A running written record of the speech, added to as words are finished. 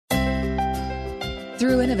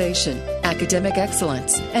Through innovation, academic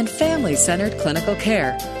excellence, and family-centered clinical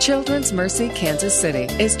care, Children's Mercy Kansas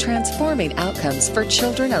City is transforming outcomes for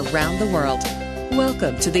children around the world.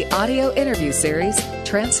 Welcome to the audio interview series,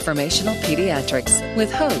 Transformational Pediatrics,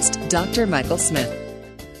 with host Dr. Michael Smith.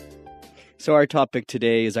 So our topic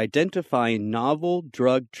today is identifying novel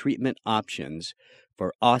drug treatment options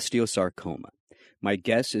for osteosarcoma. My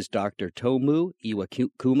guest is Dr. Tomu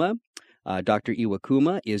Iwakuma. Dr.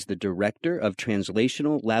 Iwakuma is the Director of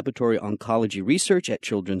Translational Laboratory Oncology Research at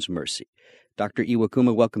Children's Mercy. Dr.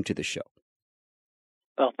 Iwakuma, welcome to the show.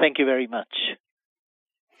 Well, thank you very much.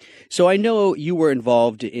 So I know you were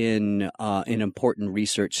involved in an important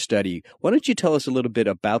research study. Why don't you tell us a little bit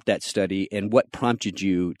about that study and what prompted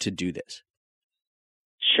you to do this?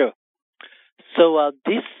 Sure. So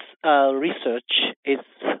this research is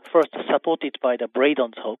first supported by the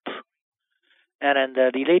Braydon's Hope and then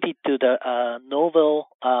related to the novel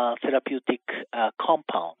therapeutic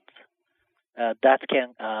compounds that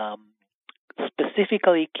can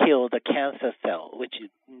specifically kill the cancer cell, which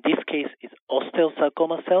in this case is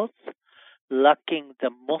osteosarcoma cells, lacking the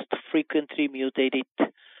most frequently mutated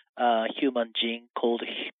human gene called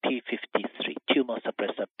P53, tumor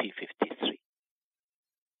suppressor P53.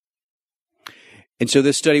 And so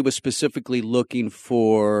this study was specifically looking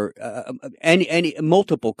for any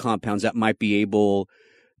multiple compounds that might be able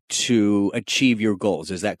to achieve your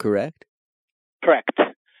goals. Is that correct? Correct.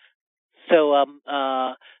 So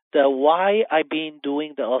the why I've been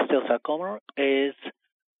doing the osteosarcoma is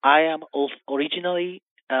I am originally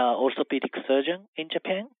orthopedic surgeon in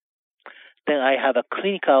Japan. Then I have a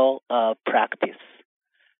clinical practice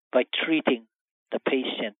by treating the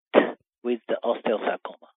patient with the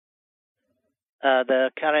osteosarcoma. The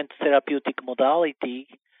current therapeutic modality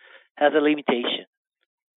has a limitation,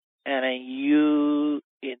 and in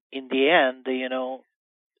the end,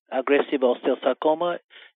 aggressive osteosarcoma,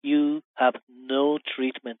 you have no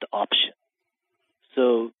treatment option.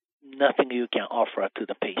 So nothing you can offer to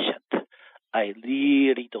the patient. I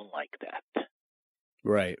really don't like that.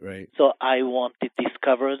 Right. So I want to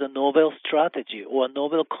discover the novel strategy or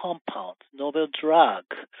novel compound, novel drug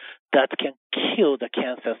that can kill the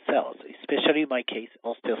cancer cells, especially in my case,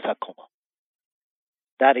 osteosarcoma.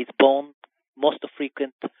 That is most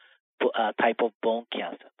frequent type of bone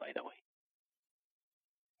cancer, by the way.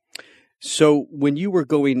 So when you were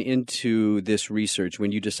going into this research,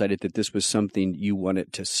 when you decided that this was something you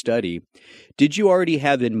wanted to study, did you already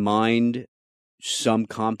have in mind some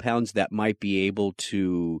compounds that might be able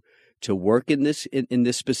to work in this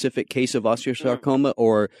specific case of osteosarcoma,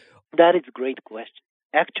 or? That is a great question.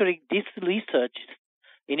 Actually, this research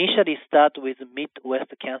initially started with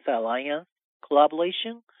Midwest Cancer Alliance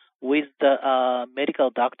collaboration with the medical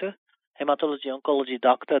doctor, hematology oncology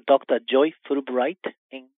doctor, Dr. Joy Fulbright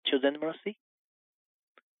in Children's Mercy.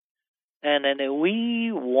 And then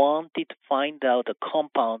we wanted to find out a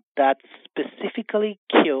compound that specifically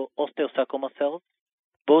kills osteosarcoma cells,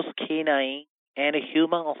 both canine and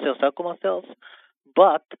human osteosarcoma cells,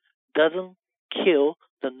 but doesn't kill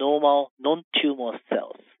the normal non-tumor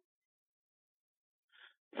cells.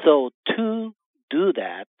 So to do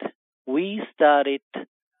that, we started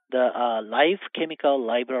the live chemical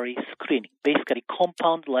library screening, basically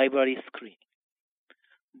compound library screening.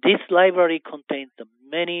 This library contains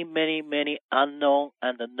many unknown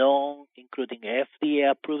and known, including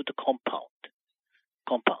FDA-approved compounds.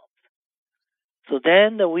 So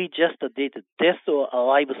then we just did this or a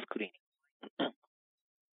live screening.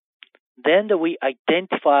 Then we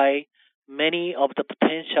identify many of the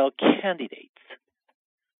potential candidates,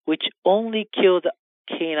 which only kill the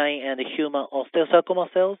canine and human osteosarcoma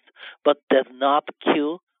cells, but does not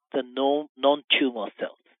kill the non-tumor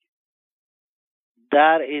cells.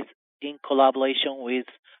 That is in collaboration with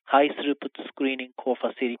High Throughput Screening Core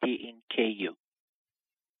Facility in KU.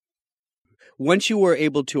 Once you were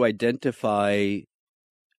able to identify,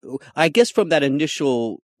 I guess from that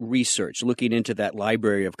initial research, looking into that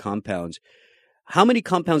library of compounds, how many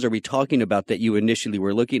compounds are we talking about that you initially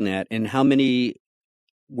were looking at, and how many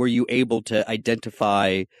were you able to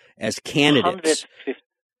identify as candidates? 150,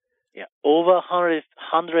 over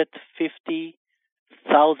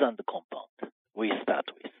 150,000 compounds we start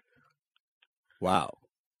with. Wow.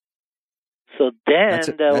 So then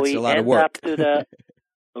that's we a lot end of work. up to the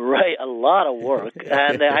right, a lot of work,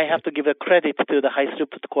 and I have to give a credit to the High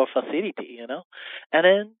Throughput Core Facility, and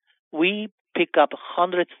then we pick up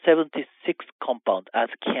 176 compounds as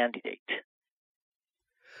candidate.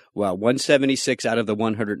 Wow, 176 out of the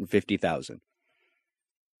 150,000.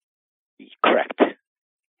 Correct.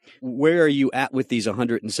 Where are you at with these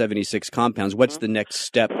 176 compounds? What's the next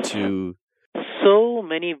step to? So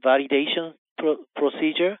many validation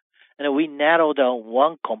procedure, and we narrow down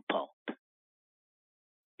one compound.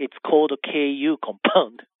 It's called a KU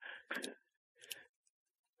compound.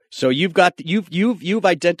 So you've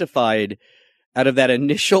identified, out of that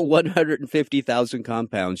initial 150,000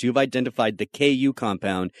 compounds, you've identified the KU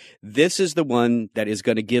compound. This is the one that is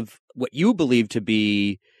going to give what you believe to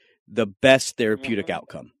be the best therapeutic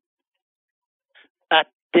outcome.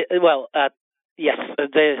 Yes,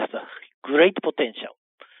 there's a great potential,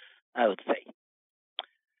 I would say.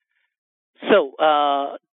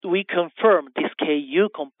 So we confirm this KU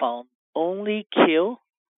compound only kills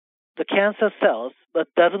the cancer cells, but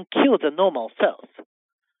doesn't kill the normal cells.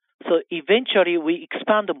 So eventually, we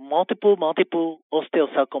expand multiple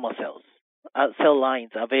osteosarcoma cells, cell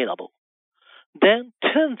lines available. Then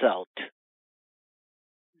turns out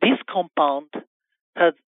this compound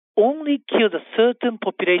has only killed a certain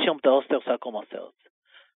population of the osteosarcoma cells.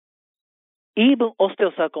 Even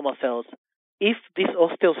osteosarcoma cells, if this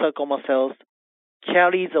osteosarcoma cells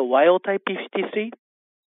carries a wild type p53,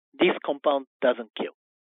 this compound doesn't kill.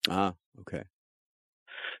 Ah, okay.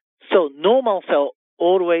 So normal cell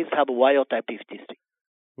always have a wild type p53.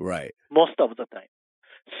 Right. Most of the time.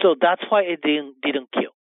 So that's why it didn't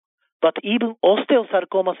kill. But even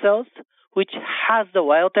osteosarcoma cells, which has the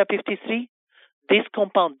wild type p53, this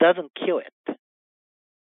compound doesn't kill it.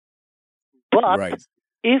 But right.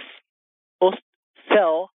 if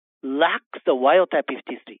cell lacks the wild type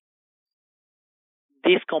p53,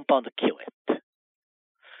 this compound kill it.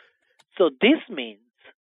 So this means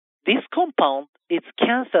this compound is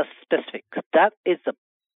cancer specific. That is the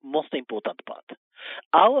most important part.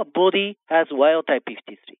 Our body has wild type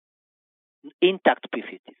p53, intact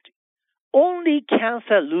p53. Only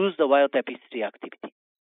cancer lose the wild type p53 activity.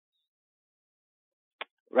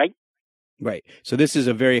 Right? Right. So this is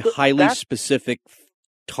a very highly specific,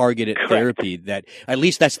 targeted therapy that, at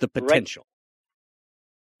least that's the potential.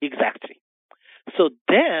 Right. Exactly. So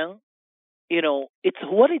then, it's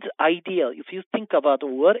what is ideal. If you think about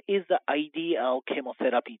what is the ideal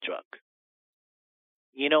chemotherapy drug,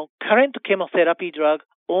 current chemotherapy drug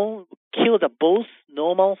kill both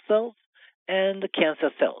normal cells and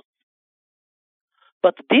cancer cells.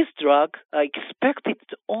 But this drug are expected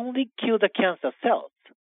to only kill the cancer cells,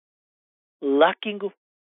 lacking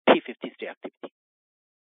p53 activity.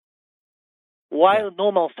 While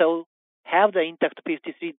normal cells have the intact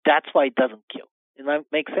p53, that's why it doesn't kill. Does that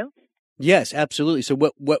make sense? Yes, absolutely. So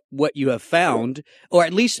what you have found, or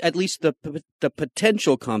at least the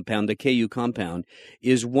potential compound, the KU compound,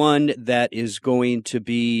 is one that is going to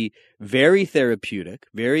be very therapeutic,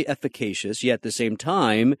 very efficacious, yet at the same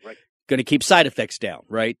time going to keep side effects down,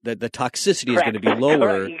 right? The toxicity is going to be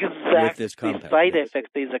lower with this compound. Side effect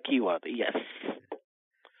is a keyword, yes.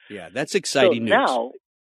 Yeah, that's exciting news. Now,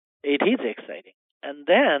 it is exciting. And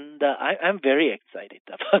then I'm very excited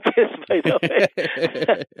about this, by the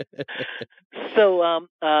way. So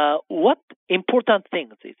what important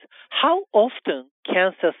things is how often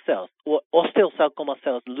cancer cells or osteosarcoma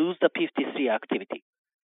cells lose the p53 activity.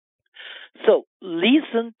 So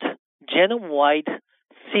recent genome-wide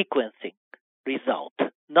sequencing result,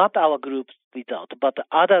 not our group's result, but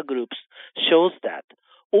other groups, shows that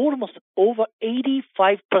almost over 85%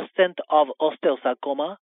 of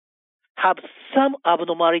osteosarcoma have some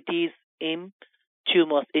abnormalities in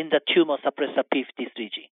the tumor suppressor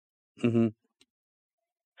p53 gene. Mm-hmm.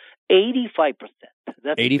 85%.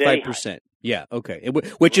 That's 85%. Yeah. Okay.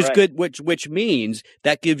 Which is good. Which means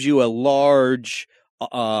that gives you a large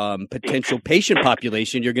potential patient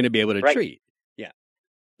population you're going to be able to treat. Yeah.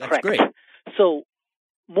 That's great. So,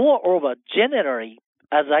 moreover, generally,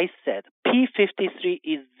 as I said, p53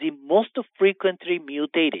 is the most frequently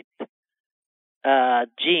mutated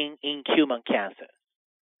gene in human cancer.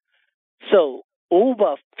 So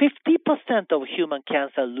over 50% of human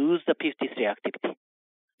cancer lose the p53 activity.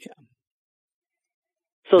 Yeah.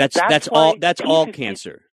 So that's all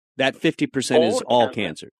cancer. That 50% is all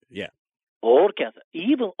cancer. Yeah. All cancer,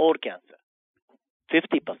 even all cancer,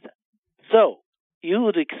 50%. So you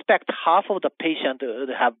would expect half of the patient would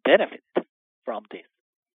have benefit from this.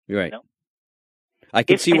 Right. I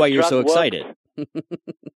can see why you're so excited.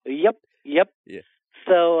 Yep. Yeah.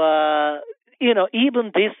 So,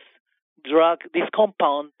 even this drug, this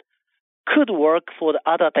compound could work for the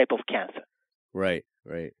other type of cancer. Right.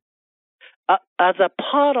 As a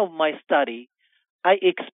part of my study,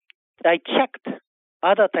 I checked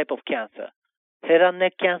other type of cancer, head and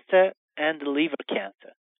neck cancer and liver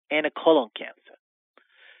cancer and colon cancer.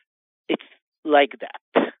 It's like that.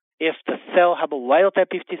 If the cell have a wild type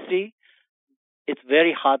p53, it's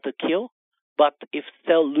very hard to kill. But if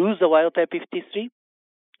cell lose the wild type p53,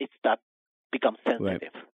 that becomes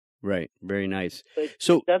sensitive. Right. Very nice.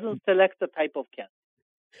 So it doesn't select the type of cancer.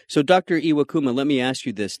 So, Dr. Iwakuma, let me ask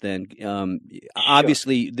you this then.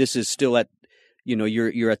 Obviously, this is still at,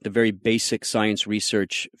 you're at the very basic science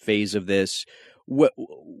research phase of this.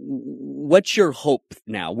 What's your hope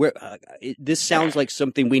now? This sounds like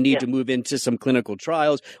something we need to move into some clinical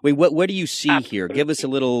trials. What do you see here? Give us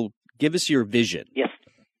your vision. Yes.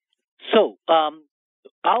 So,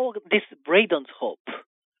 this Braden's hope,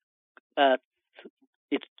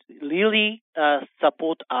 it really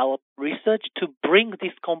support our research to bring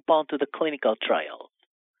this compound to the clinical trials.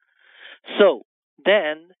 So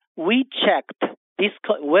then we checked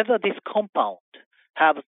whether this compound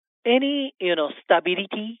have any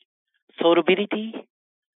stability, solubility,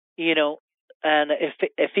 and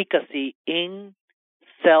efficacy in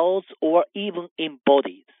cells or even in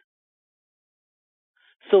bodies.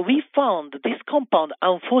 So we found this compound,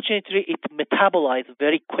 unfortunately, it metabolizes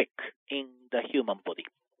very quick in the human body.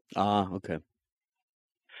 Okay.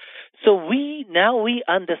 So we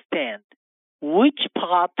understand which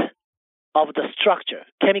part of the structure,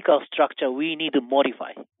 chemical structure, we need to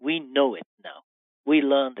modify. We know it now. We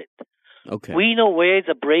learned it. Okay. We know where is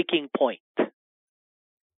the breaking point.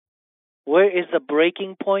 Where is the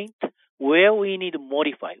breaking point? Where we need to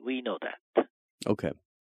modify. We know that. Okay.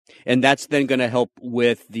 And that's then going to help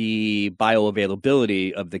with the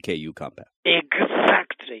bioavailability of the KU compound.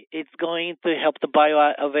 Exactly. It's going to help the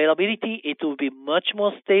bioavailability. It will be much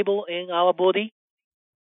more stable in our body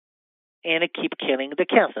and keep killing the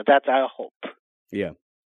cancer. That's our hope. Yeah.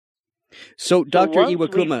 So Dr.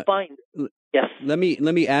 Iwakuma, yes. Let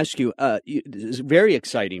me ask you. This is very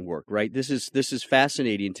exciting work, right? This is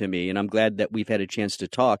fascinating to me, and I'm glad that we've had a chance to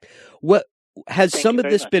talk. Has some of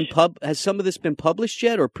this been published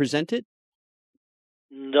yet or presented?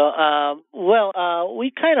 No.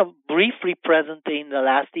 We kind of briefly presented in the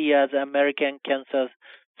last year's American Cancer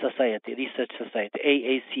Society Research Society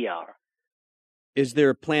 (AACR). Is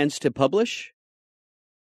there plans to publish?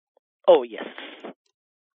 Oh yes.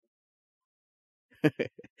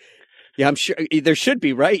 Yeah, I'm sure there should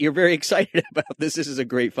be, right? You're very excited about this. This is a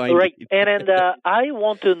great finding. Right, and I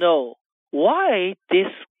want to know why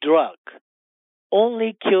this drug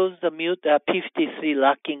only kills the p53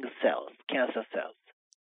 lacking cells, cancer cells.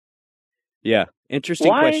 Yeah,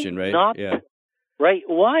 interesting question, right? Right,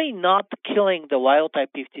 why not killing the wild type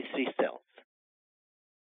p53 cells?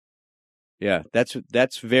 Yeah,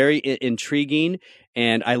 that's very intriguing,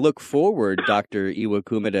 and I look forward, Dr.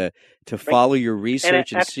 Iwakuma, to follow your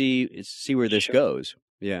research and see where this goes.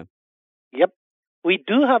 Yeah. Yep. We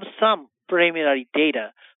do have some preliminary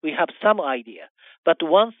data. We have some idea, but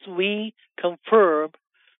once we confirm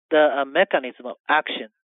the mechanism of action,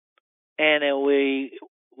 and we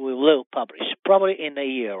will publish probably in a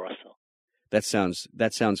year or so. That sounds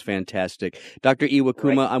fantastic. Dr.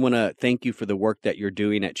 Iwakuma, I want to thank you for the work that you're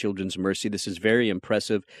doing at Children's Mercy. This is very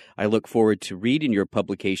impressive. I look forward to reading your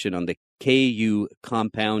publication on the KU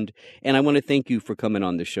compound, and I want to thank you for coming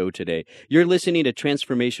on the show today. You're listening to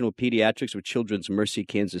Transformational Pediatrics with Children's Mercy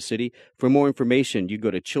Kansas City. For more information, you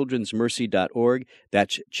go to childrensmercy.org.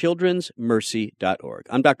 That's childrensmercy.org.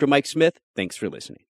 I'm Dr. Mike Smith. Thanks for listening.